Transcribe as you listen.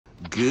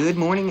Good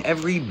morning,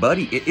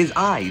 everybody. It is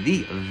I,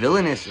 the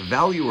villainous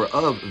valuer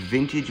of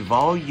vintage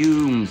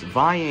volumes,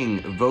 vying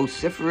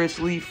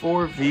vociferously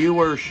for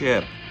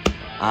viewership.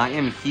 I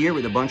am here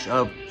with a bunch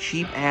of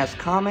cheap-ass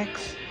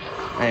comics,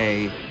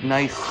 a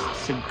nice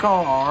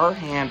cigar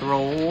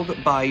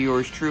hand-rolled by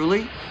yours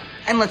truly,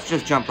 and let's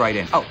just jump right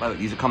in. Oh, by the way,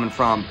 these are coming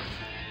from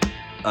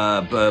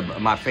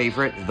my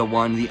favorite, the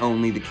one, the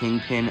only, the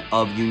Kingpin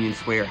of Union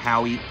Square,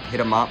 Howie.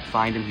 Hit him up,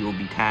 find him, he will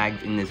be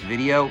tagged in this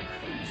video.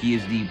 He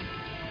is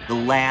the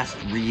last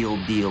real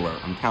dealer.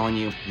 I'm telling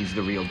you, he's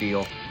the real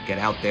deal. Get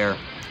out there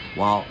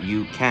while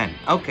you can.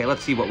 Okay,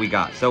 let's see what we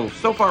got. So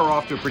far we're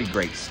off to a pretty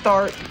great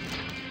start.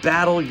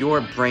 Battle your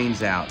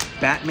brains out.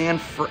 Batman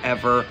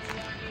Forever,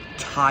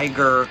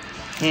 Tiger,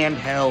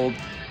 handheld,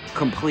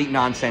 complete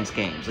nonsense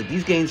games. Like,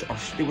 these games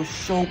they were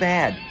so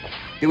bad.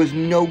 There was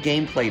no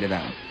gameplay to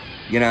them.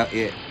 You know,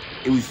 it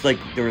was like,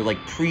 there were like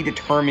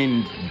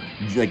predetermined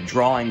like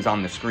drawings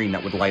on the screen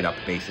that would light up,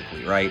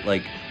 basically, right?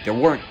 Like, there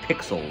weren't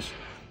pixels.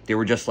 They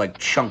were just like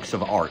chunks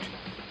of art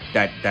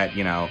that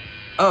you know,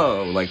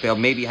 oh, like they'll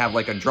maybe have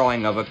like a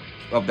drawing of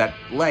that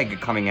leg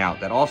coming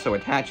out that also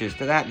attaches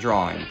to that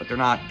drawing, but they're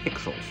not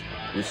pixels.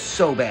 It was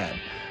so bad.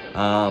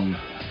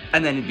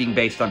 And then it being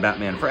based on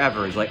Batman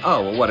Forever is like,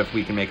 oh, well, what if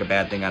we can make a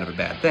bad thing out of a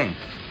bad thing?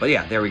 But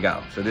yeah, there we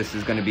go. So this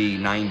is going to be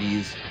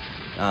 90s,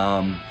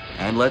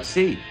 and let's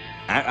see.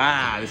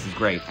 This is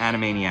great,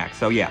 Animaniacs.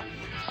 So yeah,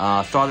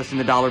 saw this in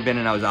the dollar bin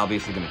and I was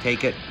obviously going to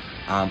take it.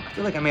 I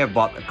feel like I may have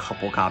bought a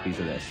couple copies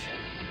of this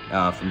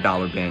from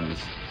dollar bins,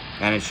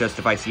 and it's just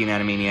if I see an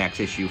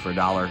Animaniacs issue for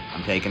 $1,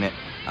 I'm taking it.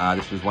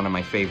 This was one of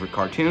my favorite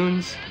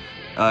cartoons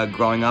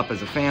growing up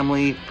as a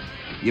family.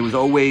 It was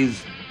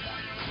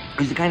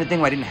the kind of thing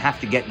where I didn't have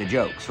to get the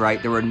jokes,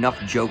 right? There were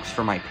enough jokes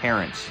for my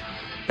parents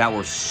that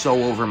were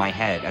so over my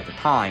head at the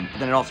time, but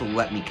then it also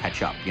let me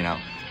catch up, you know.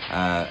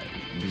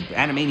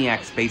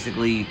 Animaniacs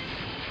basically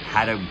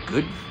had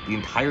the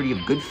entirety of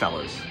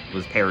Goodfellas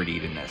was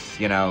parodied in this,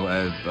 you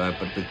know, but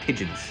with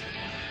pigeons.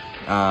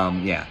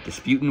 Yeah,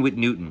 Disputin' with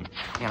Newton.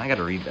 Man, I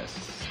gotta read this.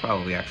 It's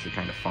probably actually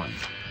kind of fun.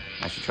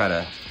 I should try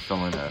to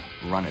fill in a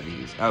run of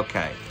these.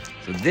 Okay,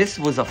 so this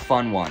was a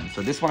fun one.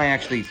 So this one I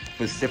actually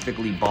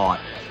specifically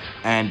bought.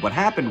 And what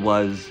happened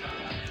was,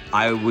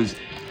 I was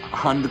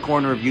on the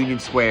corner of Union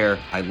Square,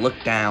 I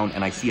looked down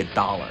and I see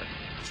 $1.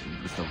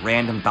 Just a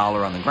random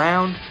dollar on the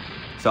ground.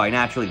 So I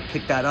naturally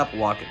picked that up,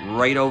 walk it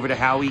right over to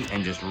Howie,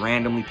 and just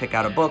randomly pick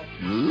out a book.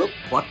 Look,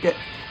 plucked it.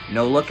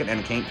 No looking,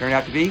 and it turned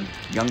out to be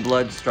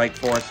Youngblood Strike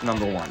Force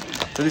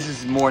 #1. So this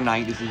is more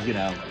night. This is, you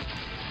know,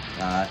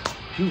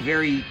 two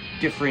very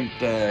different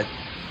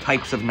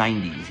types of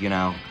 90s, you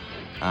know.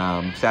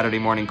 Saturday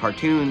morning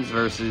cartoons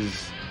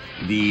versus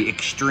the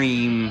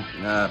extreme,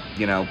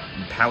 you know,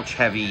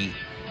 pouch-heavy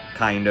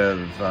kind of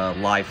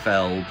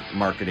Liefeld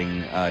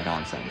marketing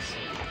nonsense.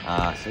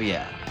 So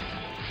yeah.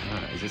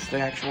 Is this the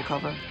actual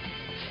cover?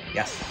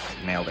 Yes,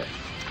 nailed it.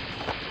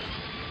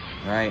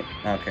 Right,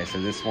 okay, so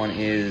this one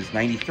is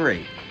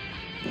 93.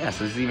 Yeah,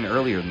 so this is even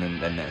earlier than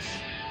this,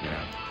 you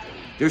know.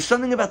 There's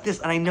something about this,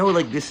 and I know,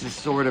 like, this is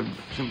sort of,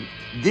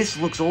 this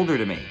looks older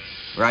to me,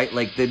 right?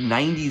 Like, the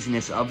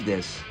 90s-ness of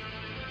this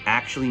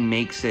actually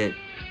makes it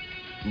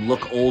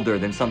look older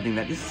than something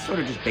that, this is sort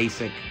of just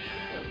basic,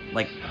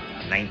 like,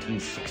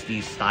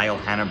 1960s style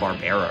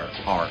Hanna-Barbera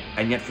art,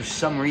 and yet for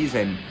some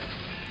reason,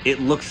 it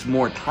looks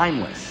more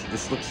timeless.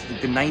 This looks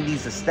like the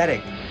 90s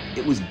aesthetic.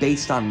 It was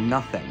based on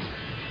nothing.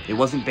 It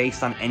wasn't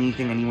based on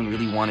anything anyone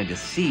really wanted to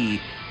see.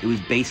 It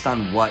was based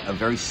on what a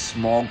very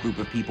small group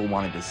of people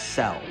wanted to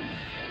sell.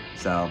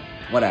 So,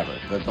 whatever.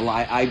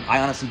 I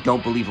honestly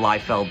don't believe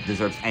Liefeld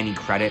deserves any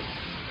credit,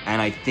 and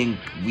I think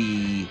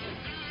we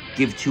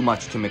give too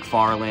much to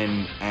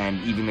McFarlane and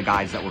even the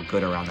guys that were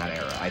good around that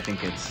era. I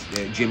think it's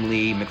Jim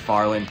Lee,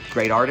 McFarlane,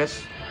 great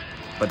artists,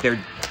 but they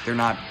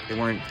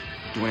weren't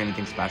doing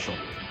anything special.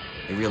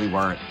 They really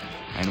weren't,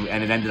 and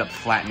it ended up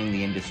flattening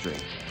the industry,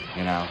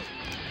 you know.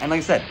 And like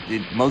I said,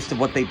 most of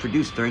what they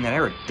produced during that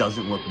era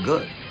doesn't look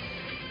good.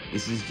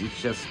 It's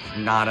just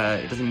not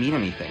it doesn't mean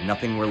anything.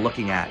 Nothing we're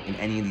looking at in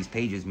any of these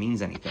pages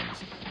means anything.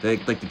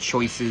 Like the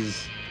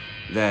choices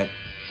that,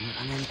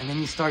 and then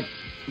you start,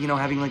 you know,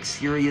 having like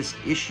serious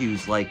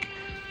issues, like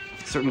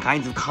certain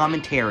kinds of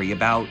commentary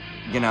about,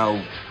 you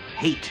know,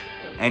 hate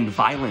and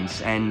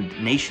violence and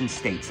nation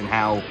states and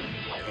how,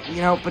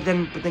 you know, but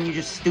then you're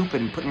just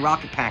stupid and putting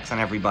rocket packs on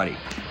everybody,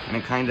 and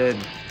it kind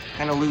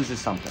of loses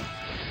something.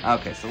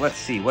 Okay, so let's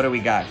see, what do we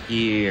got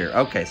here?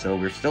 Okay, so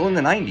we're still in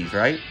the 90s,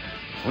 right?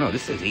 Oh no,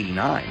 this says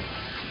 89.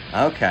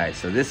 Okay,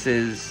 so this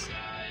is,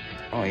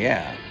 oh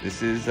yeah,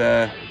 this is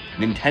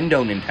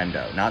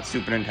Nintendo, not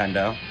Super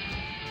Nintendo.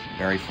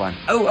 Very fun.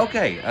 Oh,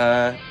 okay.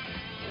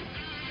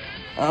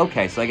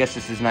 Okay, so I guess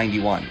this is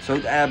 91. So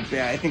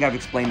I think I've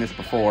explained this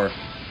before,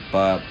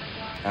 but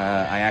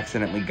I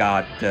accidentally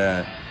got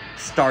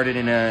started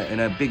in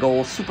a big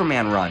old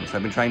Superman run. So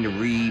I've been trying to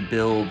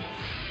rebuild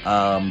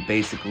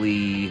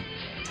basically,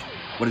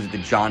 what is it, the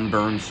John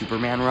Byrne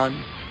Superman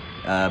run,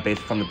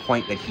 based from the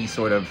point that he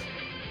sort of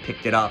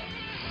picked it up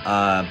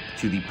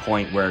to the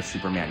point where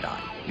Superman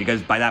died,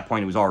 because by that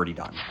point it was already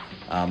done.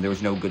 There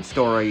was no good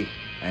story,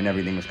 and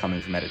everything was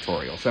coming from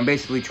editorial. So I'm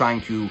basically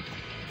trying to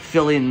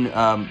fill in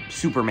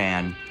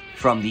Superman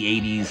from the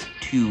 80s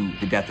to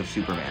the death of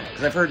Superman.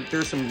 Because I've heard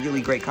there's some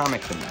really great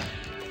comics in there.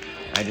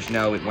 I just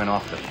know it went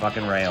off the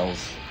fucking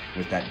rails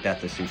with that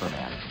death of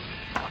Superman.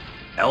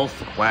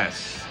 Elf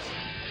Quest.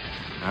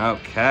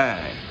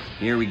 Okay,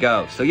 here we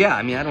go. So yeah,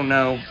 I mean, I don't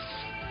know.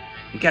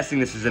 I'm guessing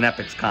this is an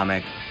Epics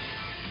comic.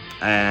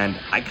 And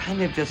I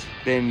kind of just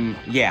been,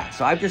 yeah,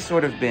 so I've just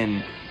sort of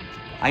been,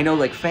 I know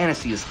like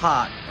fantasy is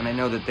hot, and I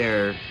know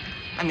that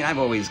I mean, I've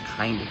always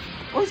kind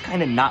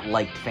of not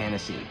liked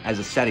fantasy as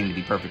a setting, to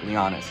be perfectly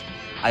honest.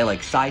 I like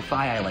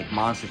sci-fi, I like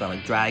monsters, I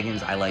like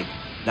dragons, I like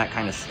that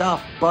kind of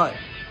stuff, but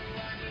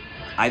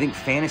I think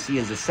fantasy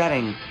as a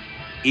setting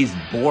is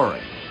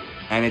boring.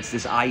 And it's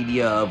this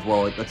idea of,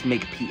 well, let's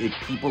make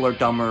people are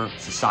dumber,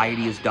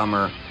 society is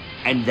dumber,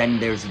 and then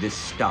there's this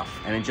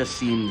stuff. And it just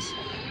seems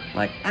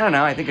like, I don't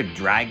know, I think a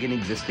dragon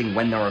existing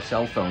when there are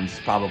cell phones is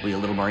probably a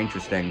little more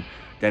interesting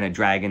than a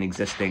dragon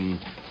existing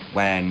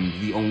when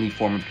the only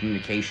form of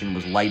communication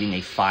was lighting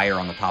a fire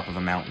on the top of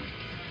a mountain,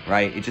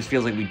 right? It just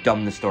feels like we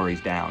dumb the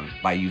stories down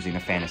by using a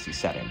fantasy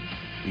setting.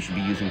 We should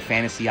be using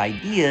fantasy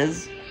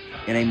ideas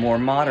in a more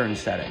modern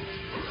setting.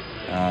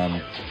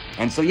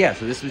 And so, yeah,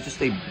 so this was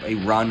just a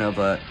run of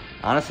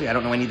honestly, I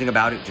don't know anything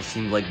about it. It just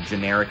seemed like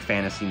generic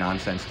fantasy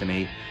nonsense to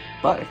me.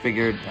 But I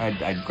figured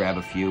I'd grab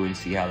a few and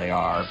see how they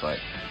are. But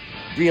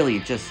really,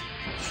 just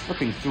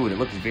flipping through it, it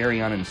looks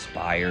very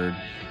uninspired.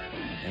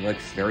 It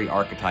looks very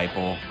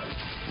archetypal,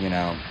 you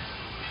know.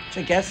 Which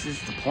I guess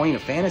is the point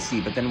of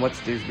fantasy, but then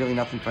there's really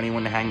nothing for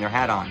anyone to hang their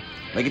hat on.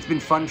 Like, it's been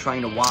fun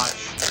trying to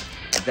watch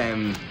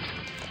them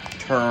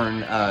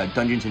turn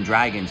Dungeons &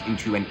 Dragons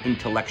into an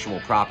intellectual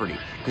property,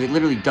 because it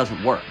literally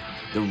doesn't work.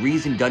 The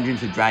reason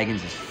Dungeons &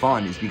 Dragons is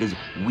fun is because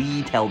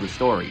we tell the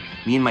story.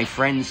 Me and my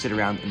friends sit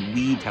around and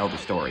we tell the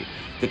story.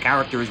 The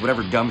character is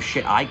whatever dumb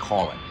shit I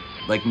call it.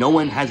 Like, no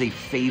one has a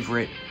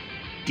favorite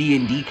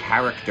D&D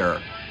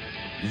character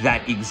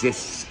that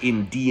exists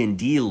in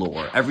D&D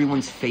lore.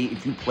 Everyone's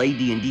if you play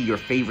D&D, your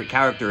favorite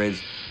character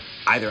is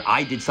either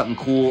I did something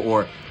cool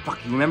or, fuck,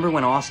 you remember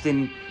when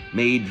Austin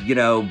made, you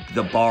know,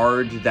 the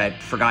bard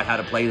that forgot how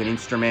to play an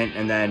instrument,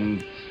 and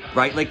then,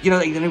 right, like, you know,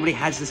 like, everybody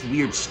has this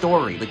weird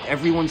story. Like,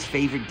 everyone's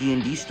favorite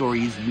D&D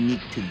story is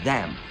unique to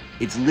them.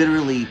 It's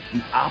literally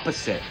the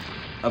opposite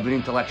of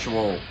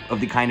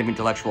the kind of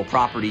intellectual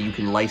property you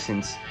can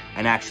license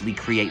and actually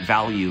create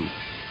value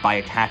by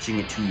attaching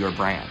it to your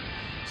brand.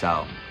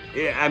 So,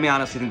 I mean,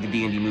 honestly, I think the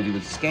D&D movie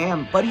was a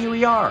scam, but here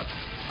we are.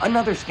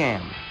 Another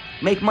scam.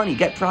 Make money,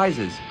 get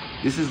prizes.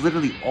 This is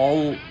literally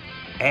all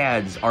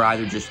ads are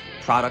either just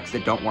products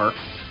that don't work,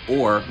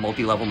 or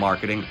multi-level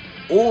marketing,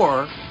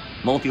 or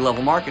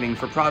multi-level marketing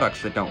for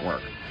products that don't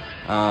work.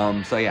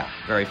 So yeah,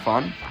 very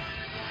fun.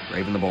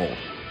 Brave and the Bold.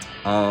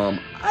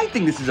 I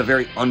think this is a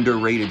very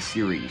underrated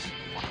series.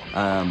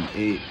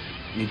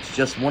 It's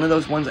just one of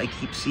those ones I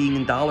keep seeing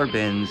in dollar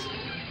bins.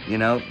 You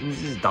know,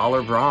 this is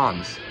dollar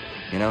bronze.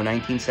 You know,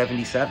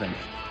 1977.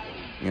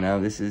 You know,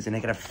 this is, and I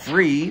got a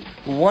free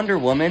Wonder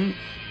Woman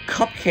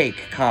cupcake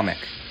comic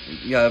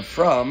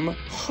from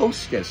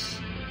Hostess.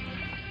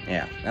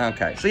 Yeah,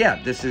 okay. So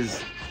yeah, this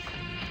is,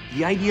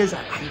 the idea is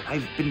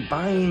I've been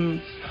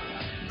buying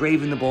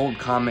Brave and the Bold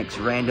comics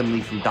randomly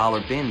from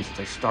dollar bins since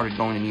I started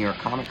going to New York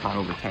Comic Con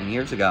over 10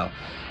 years ago.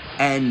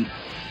 And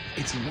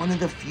it's one of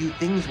the few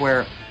things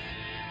where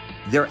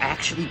they're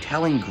actually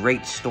telling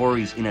great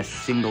stories in a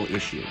single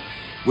issue,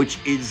 which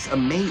is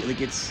amazing. Like,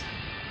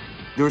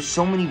 there's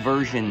so many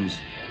versions,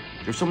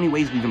 there's so many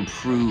ways we've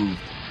improved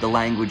the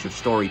language of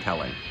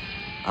storytelling.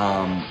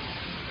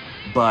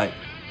 But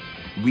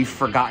we've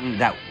forgotten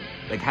that,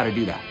 like, how to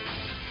do that.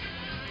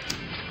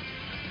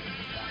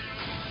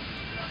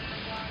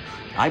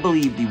 I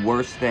believe the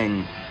worst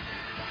thing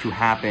to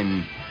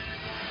happen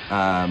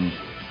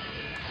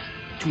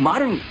to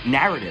modern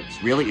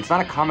narratives, really, it's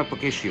not a comic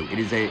book issue. It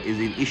is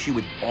an issue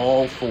with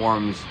all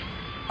forms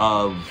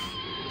of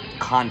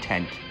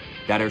content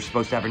that are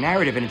supposed to have a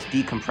narrative, and it's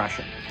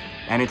decompression.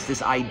 And it's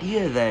this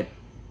idea that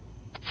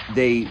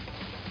they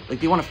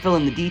want to fill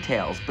in the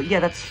details, but yeah,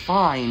 that's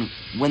fine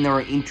when there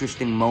are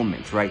interesting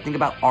moments, right? Think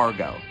about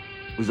Argo.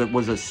 It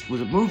was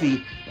a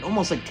movie that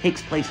almost like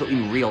takes place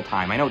in real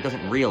time. I know it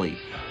doesn't really,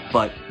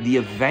 but the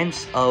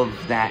events of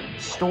that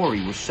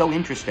story were so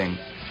interesting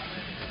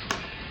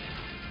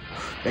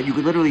that you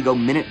could literally go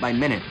minute by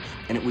minute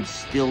and it would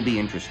still be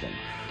interesting.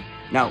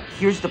 Now,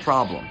 here's the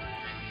problem.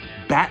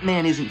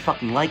 Batman isn't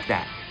fucking like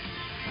that.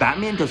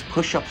 Batman does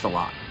push-ups a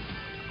lot.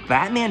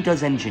 Batman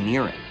does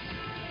engineering.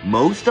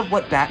 Most of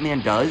what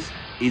Batman does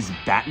is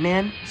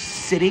Batman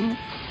sitting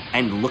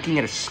and looking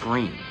at a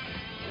screen.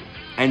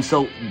 And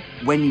so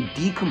when you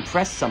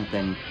decompress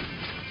something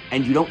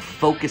and you don't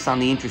focus on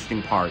the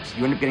interesting parts,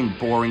 you end up getting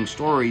boring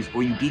stories,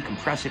 or you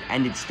decompress it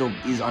and it still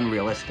is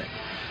unrealistic.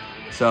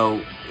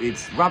 So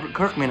it's Robert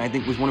Kirkman, I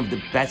think, was one of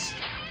the best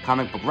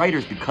comic book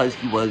writers because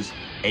he was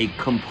a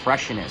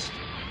compressionist.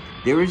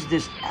 There is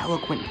this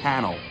eloquent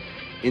panel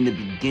in the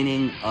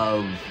beginning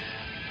of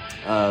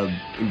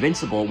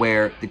Invincible,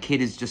 where the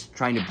kid is just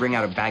trying to bring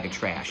out a bag of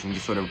trash and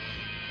just sort of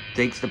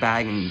takes the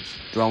bag and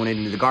throwing it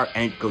into the garden,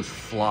 and it goes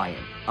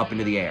flying up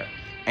into the air.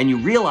 And you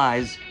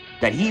realize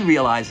that he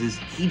realizes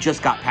he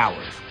just got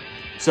powers.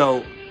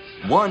 So,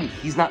 one,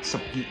 he's not,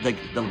 like,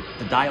 the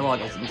dialogue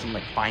doesn't seem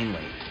like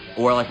finally,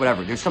 or like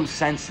whatever. There's some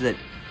sense that,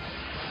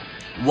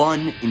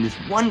 one, in this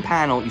one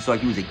panel, you saw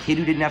he was a kid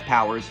who didn't have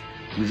powers,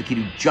 he was a kid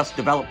who just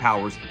developed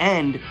powers,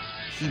 and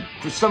he,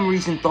 for some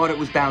reason, thought it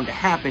was bound to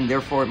happen,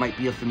 therefore it might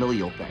be a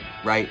familial thing,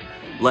 right?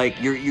 Like,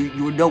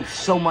 you would know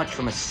so much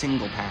from a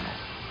single panel.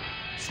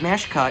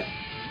 Smash cut,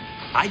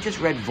 I just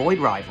read Void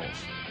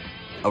Rivals,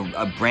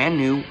 a brand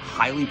new,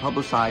 highly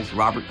publicized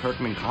Robert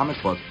Kirkman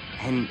comic book,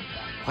 and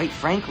quite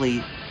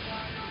frankly,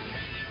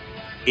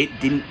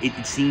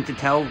 it seemed to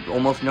tell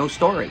almost no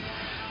story.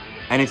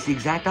 And it's the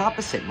exact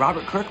opposite.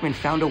 Robert Kirkman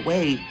found a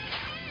way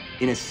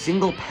in a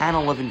single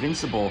panel of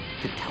Invincible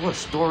to tell a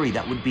story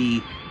that would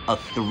be a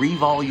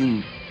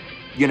 3-volume,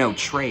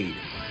 trade.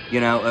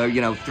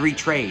 3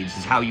 trades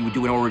is how you would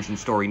do an origin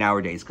story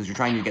nowadays, because you're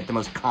trying to get the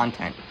most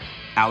content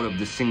out of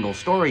the single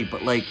story,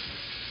 but like,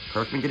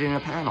 Kirkman did it in a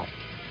panel.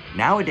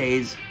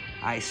 Nowadays,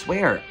 I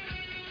swear,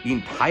 the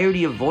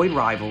entirety of Void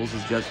Rivals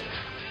is just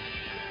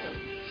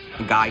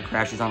a guy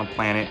crashes on a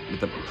planet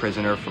with a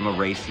prisoner from a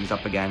race he's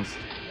up against.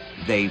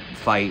 They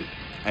fight,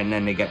 and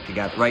then they get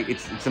together, right?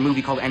 It's a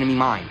movie called Enemy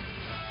Mine.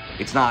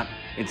 It's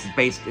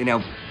based,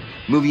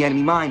 movie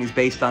Enemy Mine is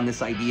based on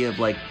this idea of,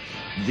 like,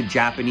 the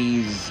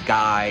Japanese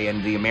guy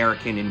and the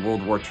American in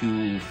World War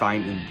II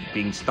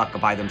being stuck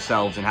by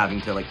themselves and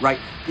having to, like, right?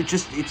 It's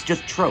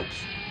just tropes.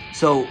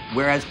 So,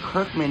 whereas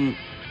Kirkman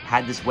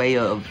had this way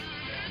of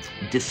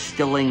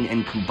distilling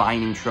and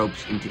combining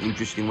tropes into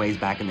interesting ways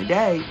back in the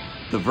day,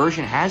 the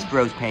version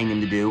Hasbro's paying him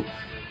to do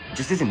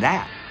just isn't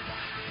that.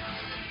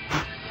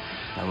 Got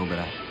a little bit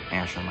of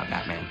ash on my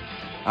Batman.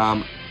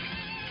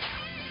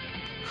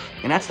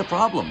 And that's the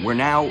problem. We're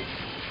now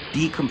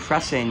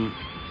decompressing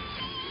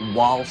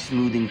while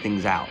smoothing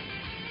things out,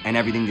 and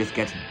everything just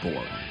gets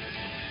boring.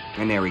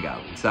 And there we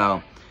go.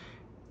 So,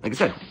 like I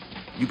said,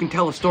 you can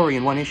tell a story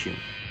in one issue.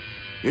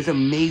 There's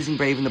amazing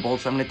Brave and the Bold,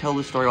 so I'm going to tell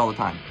this story all the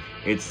time.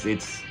 It's a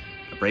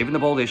Brave and the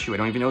Bold issue. I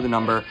don't even know the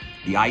number.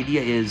 The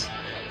idea is,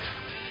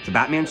 it's a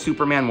Batman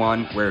Superman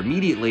 1, where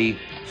immediately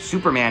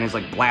Superman is,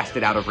 like,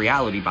 blasted out of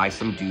reality by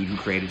some dude who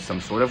created some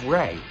sort of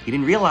ray. He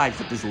didn't realize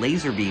that this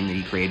laser beam that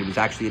he created was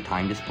actually a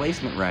time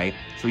displacement ray,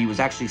 so he was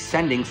actually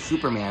sending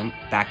Superman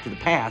back to the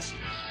past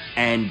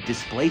and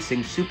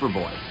displacing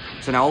Superboy.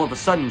 So now all of a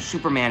sudden,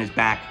 Superman is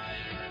back,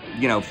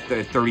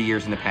 30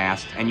 years in the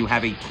past, and you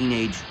have a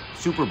teenage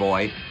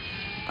Superboy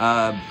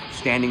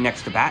standing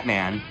next to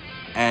Batman,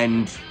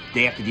 and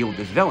they have to deal with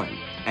this villain.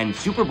 And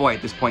Superboy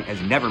at this point has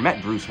never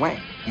met Bruce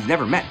Wayne. He's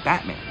never met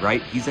Batman,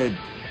 right? He's a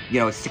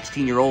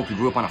 16-year-old who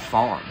grew up on a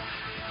farm,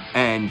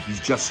 and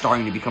he's just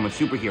starting to become a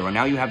superhero.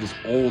 Now you have this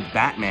old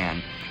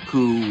Batman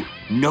who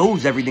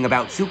knows everything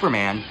about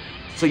Superman.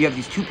 So you have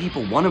these two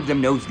people, one of them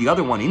knows the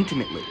other one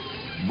intimately.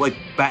 Like,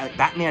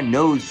 Batman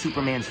knows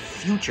Superman's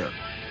future,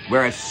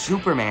 whereas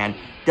Superman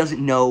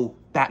doesn't know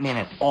Batman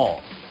at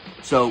all.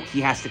 So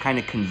he has to kind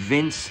of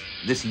convince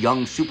this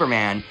young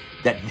Superman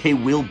that they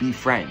will be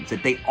friends,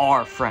 that they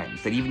are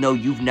friends, that even though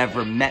you've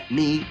never met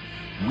me,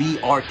 we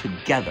are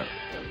together.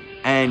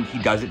 And he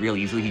does it real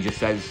easily. He just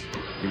says,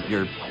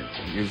 you're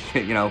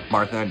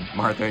Martha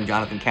and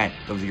Jonathan Kent,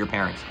 those are your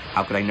parents.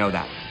 How could I know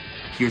that?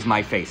 Here's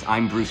my face.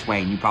 I'm Bruce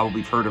Wayne. You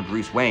probably have heard of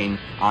Bruce Wayne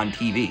on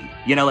TV.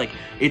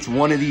 It's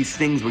one of these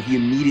things where he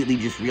immediately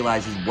just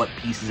realizes what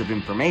pieces of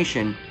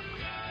information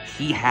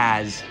he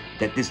has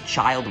that this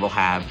child will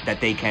have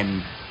that they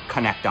can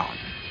connect on.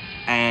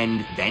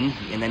 And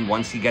then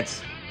once he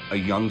gets a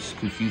young,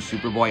 confused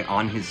Superboy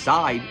on his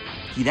side,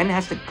 he then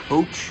has to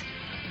coach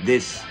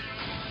this,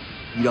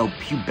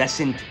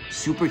 pubescent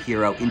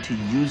superhero into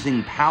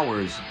using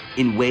powers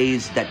in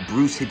ways that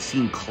Bruce had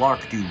seen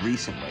Clark do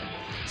recently.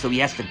 So he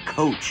has to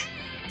coach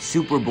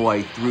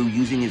Superboy through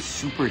using his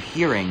super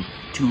hearing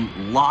to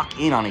lock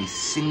in on a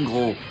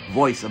single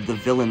voice of the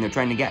villain they're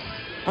trying to get.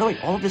 By the way,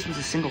 all of this was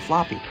a single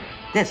floppy.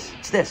 This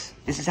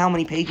is how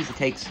many pages it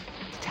takes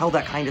to tell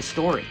that kind of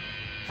story.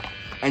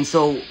 And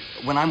so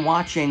when I'm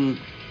watching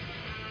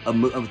a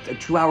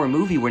 2-hour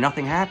movie where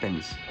nothing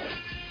happens,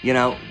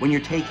 when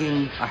you're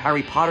taking a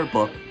Harry Potter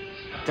book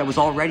that was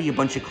already a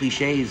bunch of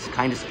cliches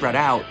kind of spread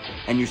out,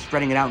 and you're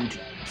spreading it out into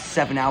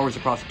 7 hours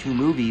across 2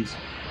 movies,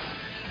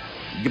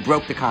 you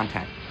broke the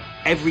content.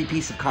 Every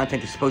piece of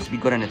content is supposed to be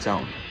good on its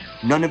own.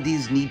 None of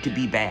these need to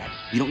be bad.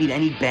 You don't need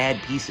any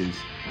bad pieces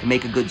to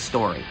make a good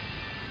story.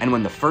 And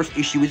when the first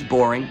issue is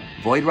boring,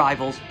 Void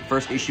Rivals, the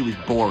first issue is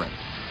boring.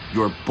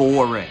 You're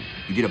boring.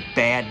 You did a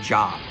bad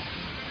job.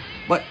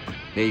 But,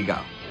 there you go.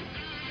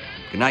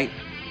 Good night,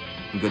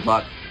 and good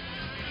luck.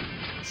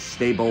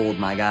 Stay bold,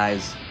 my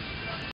guys.